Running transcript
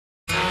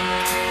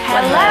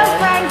Hello,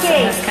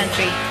 Frankie. West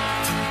Country.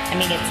 I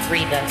mean, it's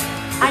Reba.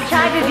 I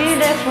tried to do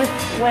this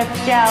with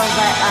Joe,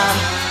 but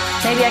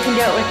maybe I can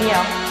do it with you.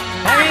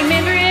 I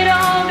remember it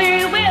all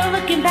very well.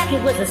 Looking back,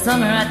 it was the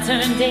summer I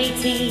turned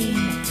 18.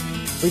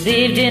 We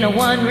lived in a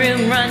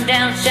one-room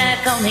rundown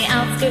shack on the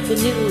outskirts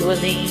of New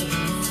Orleans.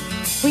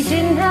 We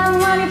didn't have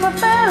money for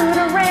food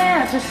or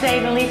rent. To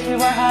say the least, we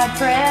were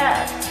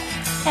hard-pressed.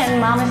 And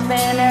Mama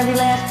spent every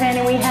last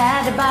penny we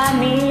had to buy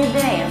me a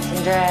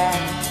dancing dress.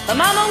 But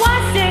Mama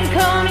washed and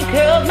combed and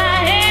curled my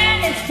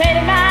hair and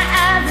painted my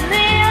eyes and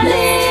lips.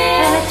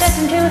 And I stepped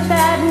into a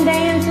satin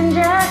dancing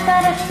dress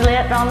that I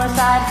slipped on the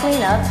side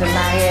cleanups in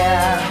my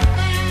hair.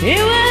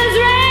 It was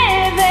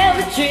red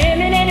velvet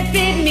trimming and it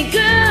fit me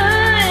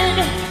good.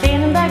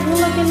 Standing back and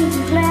looking at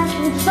the glass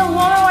from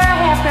somewhere where a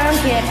half-grown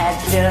kid had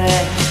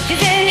stood. She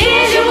said,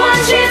 here's your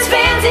one chance,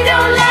 fancy,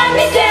 don't let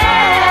me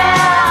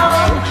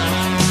down.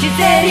 She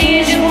said,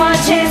 here's your one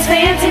chance,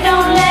 fancy,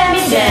 don't let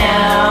me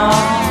down.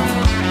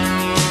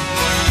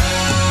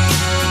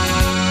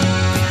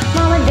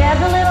 Mama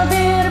dabbed a little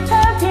bit of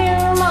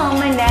perfume on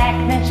my neck,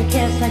 then she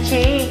kissed my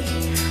cheek.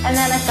 And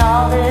then I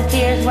saw the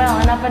tears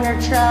welling up in her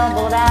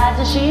troubled eyes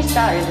as she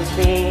started to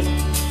speak.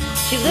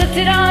 She looked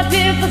at our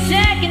beautiful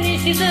shack and then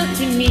she looked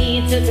at me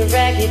and took a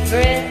ragged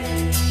breath.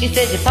 She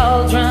said, your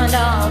paws run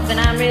off and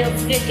I'm real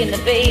sick and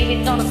the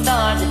baby's gonna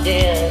starve to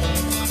death.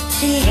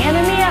 She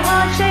handed me a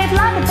heart-shaped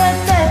locket that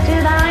said,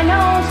 did I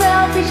know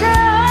self be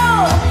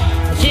true?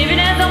 Shivered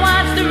as I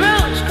watched the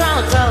roach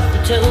crawl across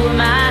the toe of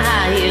my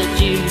high-heeled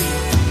shoes.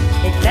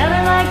 It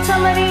sounded like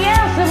somebody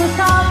else that was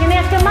talking,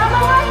 asking, Mama,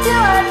 what do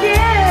I do?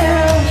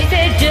 She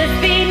said, just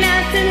be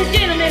nice to the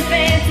gentleman,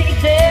 fancy,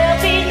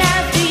 they'll be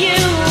nice to you.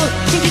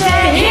 She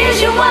said, here's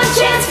your one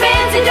chance,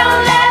 fancy,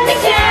 don't let me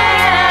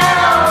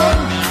down.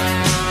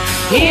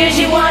 Here's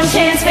your one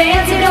chance,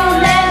 fancy, don't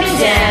let me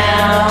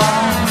down.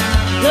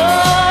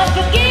 Lord,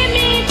 forgive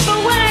me for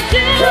what I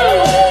do.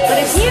 But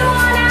if you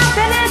want out,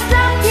 then it's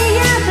up to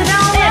you. So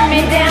don't let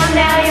me down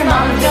now, your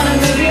mama's gonna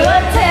move you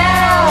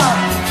uptown.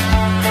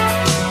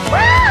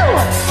 Woo!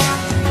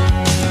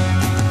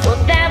 Well,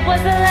 that was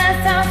the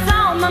last time I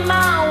saw my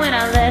mom when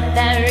I left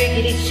that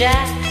rickety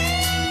shack.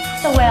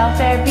 The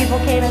welfare people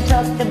came and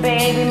took the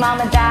baby.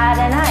 Mama died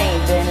and I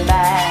ain't been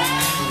back.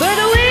 But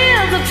the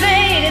wheels of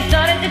fate had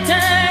started to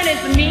turn, and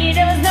for me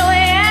there was no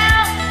way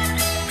out.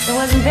 It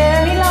wasn't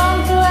very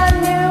long till I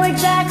knew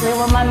exactly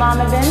what my mom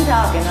had been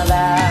talking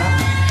about.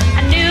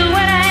 I knew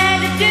what I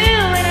had to do,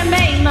 and I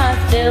made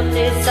myself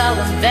this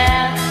solemn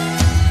vow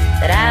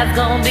that I was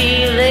gonna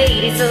be a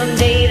lady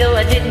someday, though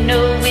I didn't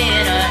know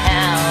when or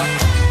how.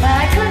 But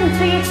I couldn't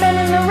see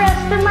spending the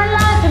rest of my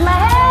life with my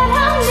head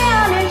hung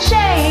down in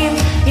shame.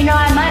 You know,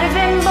 I might have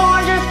been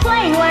born just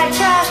plain white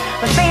trash,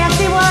 but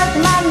fancy was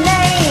my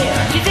name.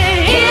 She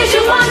said, here's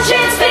your one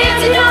chance,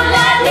 fancy, don't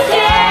let me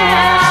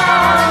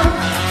down.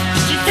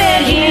 She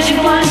said, here's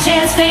your one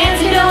chance,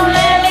 fancy, don't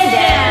let me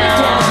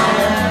down.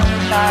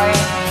 Sorry.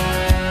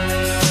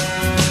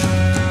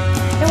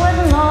 It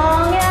wasn't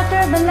long after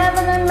a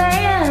benevolent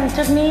man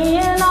took me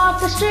in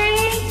off the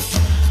street.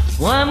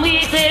 1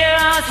 week later,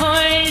 I was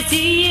sworn to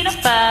see in a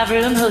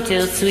 5-room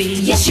hotel suite.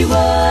 Yes, you were.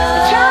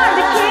 Charmed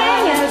the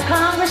king and his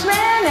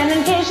congressman and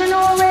an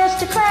occasional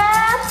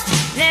aristocrat.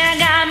 Then I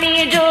got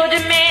me a Georgia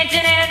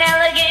mansion and an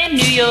elegant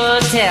New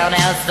York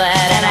townhouse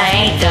flat, and I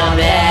ain't done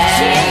bad.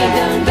 She ain't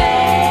done bad.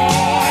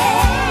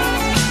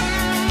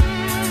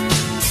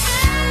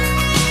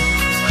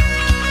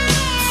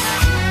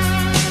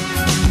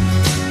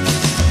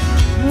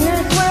 In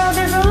this world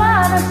there's a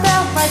lot of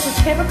self-righteous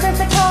hypocrites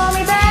that call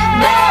me bad.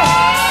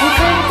 And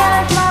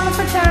criticize Mama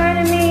for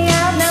turning me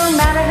out no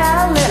matter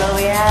how little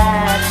we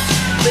had.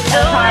 But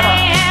though I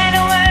ain't had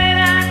to worry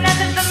about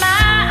nothing for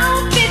my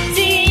own 15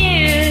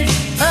 years,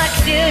 well, I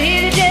can still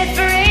hear the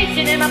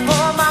desperation in my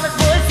poor mama's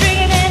voice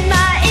ringing in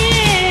my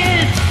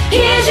ears.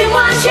 Here's your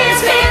one chance,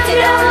 fancy,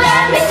 don't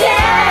let me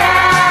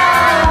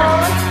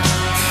down.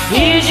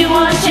 Here's your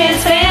one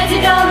chance, fancy,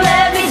 don't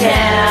let me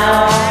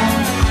down.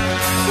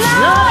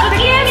 Lord,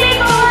 forgive me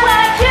for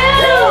what I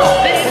do,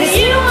 but if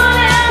you want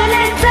out,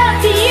 then it's up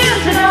to you.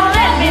 So don't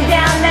let me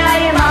down now,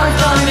 your mama's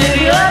gonna move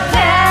you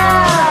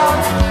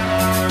uptown.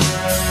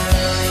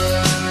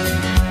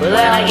 Well,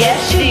 I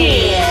guess she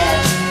did.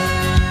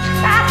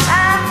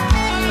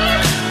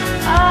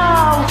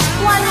 Oh,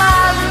 one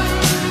love.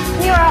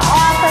 You're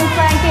awesome,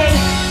 Frankie.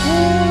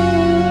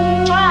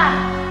 Mwah.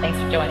 Thanks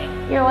for joining.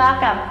 You're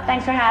welcome.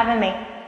 Thanks for having me.